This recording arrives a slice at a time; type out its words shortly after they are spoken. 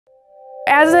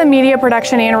As a media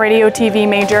production and radio TV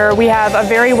major, we have a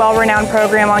very well-renowned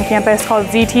program on campus called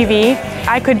ZTV.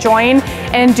 I could join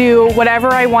and do whatever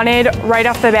I wanted right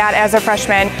off the bat as a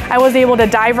freshman. I was able to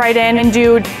dive right in and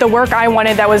do the work I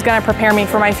wanted that was going to prepare me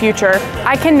for my future.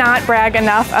 I cannot brag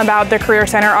enough about the Career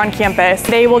Center on campus.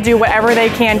 They will do whatever they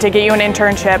can to get you an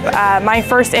internship. My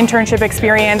first internship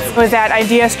experience was at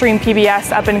IdeaStream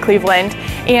PBS up in Cleveland,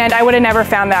 and I would have never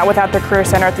found that without the Career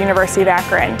Center at the University of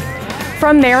Akron.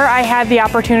 From there, I had the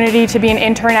opportunity to be an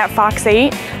intern at Fox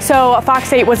 8. So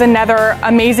Fox 8 was another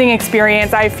amazing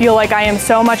experience. I feel like I am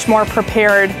so much more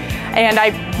prepared, and I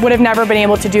would have never been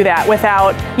able to do that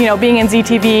without, being in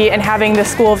ZTV and having the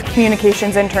School of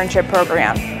Communications internship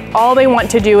program. All they want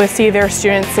to do is see their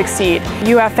students succeed.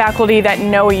 You have faculty that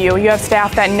know you have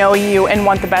staff that know you and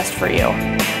want the best for you.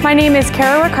 My name is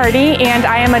Kara Riccardi, and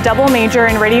I am a double major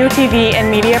in radio, TV, and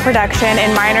media production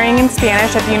and minoring in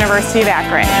Spanish at the University of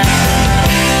Akron.